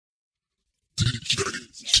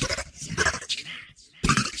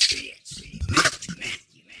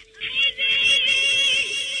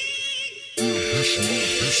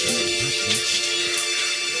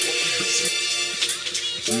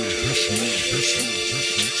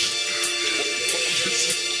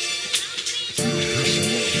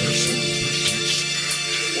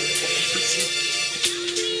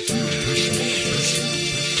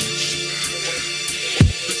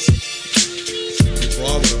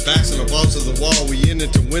Backs on the balls of the wall, we in it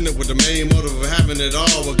to win it with the main motive of having it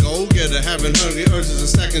all. A go-getter, having hungry urges, a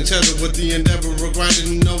stacking cheddar with the endeavor of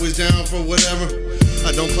grinding and always down for whatever. I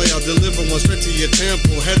don't play, I'll deliver one straight to your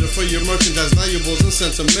temple, headed for your merchandise, valuables and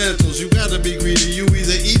sentimentals. You gotta be greedy, you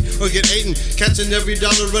either eat or get eaten, catching every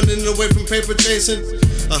dollar, running away from paper chasing.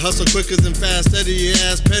 I hustle quicker than fast, steady,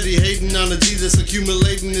 ass petty, hating on the G that's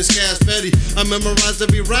accumulating this cash petty. I memorize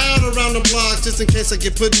every route around the block, just in case I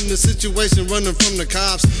get put in a situation running from the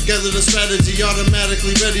cops. Gather the strategy,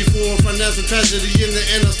 automatically ready for a financial tragedy. In the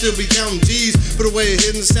end, I'll still be counting G's, put away a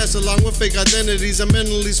hidden stats along with fake identities. I'm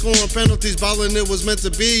mentally scoring penalties, balling it was meant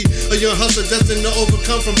to be. A young hustler destined to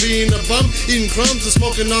overcome from being a bum, eating crumbs and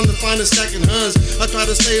smoking on the finest, stacking huns. I try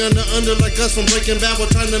to stay under like us from Breaking Bad, while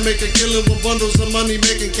trying to make a killing with bundles of money,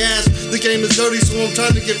 making cash. The game is dirty, so I'm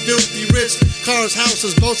trying to get filthy rich. Cars,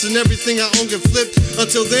 houses, boats, and everything I own get flipped.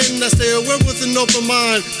 Until then, I stay aware with an open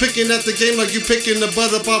mind, picking at the game like you picking the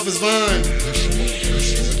bud up off his vine.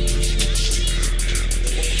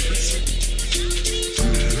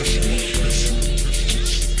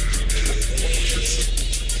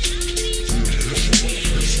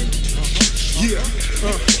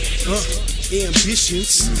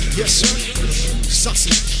 Ambitions, yes sir,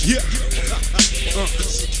 saucy, yeah.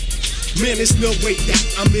 Man, there's no way that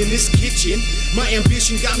I'm in this kitchen. My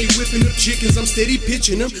ambition got me whipping up chickens, I'm steady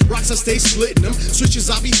pitching them. Rocks, I stay splitting them.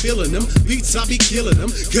 Switches, I be filling them. Beats, I be killing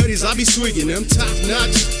them. Gutties, I be swigging them. Top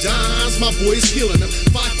notch dimes, my boys killing them.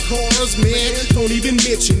 5 cars, man, don't even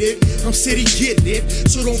mention it. I'm steady getting it,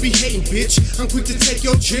 so don't be hating, bitch. I'm quick to take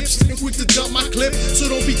your chips and quick to dump my clip,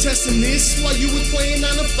 so don't be testing this. While you was playing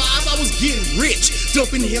 9 to 5, I was getting rich.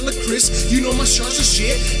 Dumping hella crisp, you know my shots are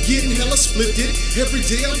shit. Getting hella splitted, every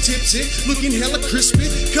day I'm tipsy. Looking hella crispy,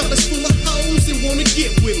 colors full of hoes that wanna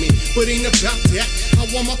get with me, but ain't about that. I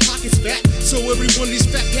want my pockets fat, so every one of these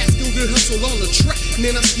fat cats go get hustle on the track. And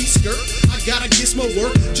then I ski skirt, I gotta get some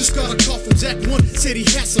work. Just got a call from Zach One, said he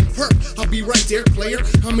had some hurt. I'll be right there, player,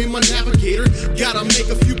 I'm in my navigator. Gotta make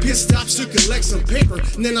a few pit stops to collect some paper,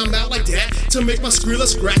 and then I'm out like that to make my Skrilla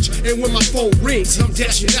scratch. And when my phone rings, I'm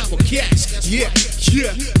dashing out for cash. Yeah,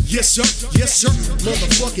 yeah, yes sir,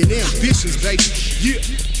 motherfucking ambitions, baby, yeah.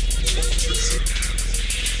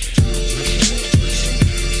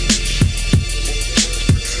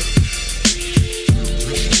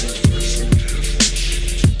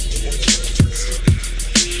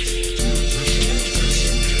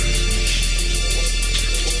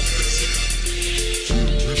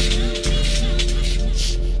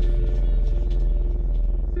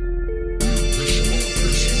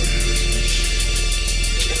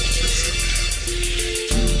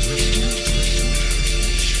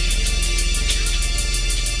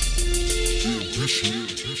 Ambition.